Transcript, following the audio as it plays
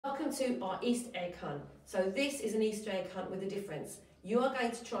Welcome to our Easter egg hunt. So this is an Easter egg hunt with a difference. You are going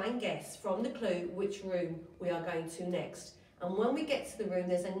to try and guess from the clue which room we are going to next. And when we get to the room,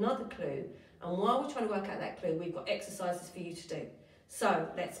 there's another clue. And while we're trying to work out that clue, we've got exercises for you to do. So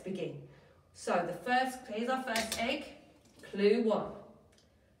let's begin. So here's our first egg. Clue 1.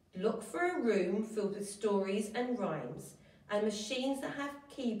 Look for a room filled with stories and rhymes and machines that have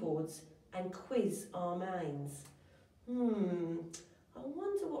keyboards and quiz our minds. I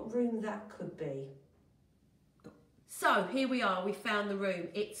wonder what room that could be. So here we are, we found the room.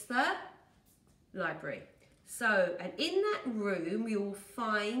 It's the library. So, and in that room you will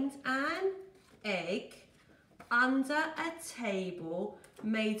find an egg under a table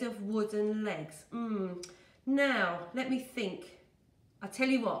made of wooden legs. Now, let me think. I tell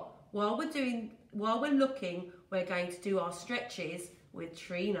you what, while we're looking, we're going to do our stretches with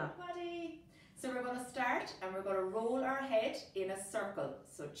Trina. Buddy. So we're going to start and we're going to roll our head in a circle.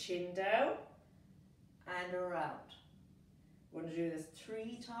 So chin down and around. We're going to do this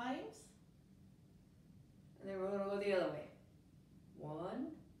 3 times. And then we're going to go the other way. 1,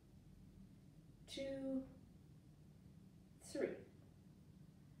 2, 3.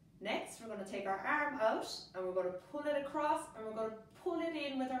 Next, we're going to take our arm out and we're going to pull it across and we're going to pull it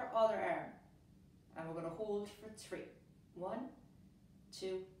in with our other arm. And we're going to hold for 3. 1,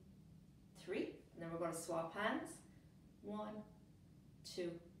 2, 3. And then we're going to swap hands. 1,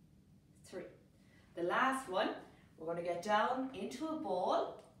 2, 3. The last one, we're going to get down into a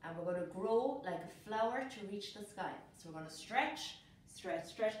ball and we're going to grow like a flower to reach the sky. So we're going to stretch, stretch,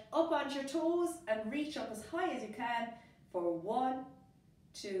 stretch up onto your toes and reach up as high as you can for 1,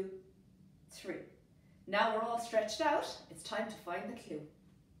 2, 3. Now we're all stretched out, it's time to find the clue.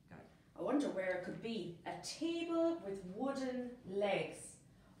 I wonder where it could be. A table with wooden legs.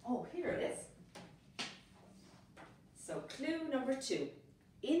 Oh, here it is. So clue number 2.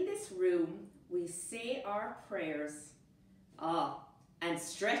 In this room, we say our prayers. And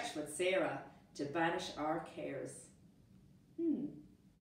stretch with Sarah to banish our cares.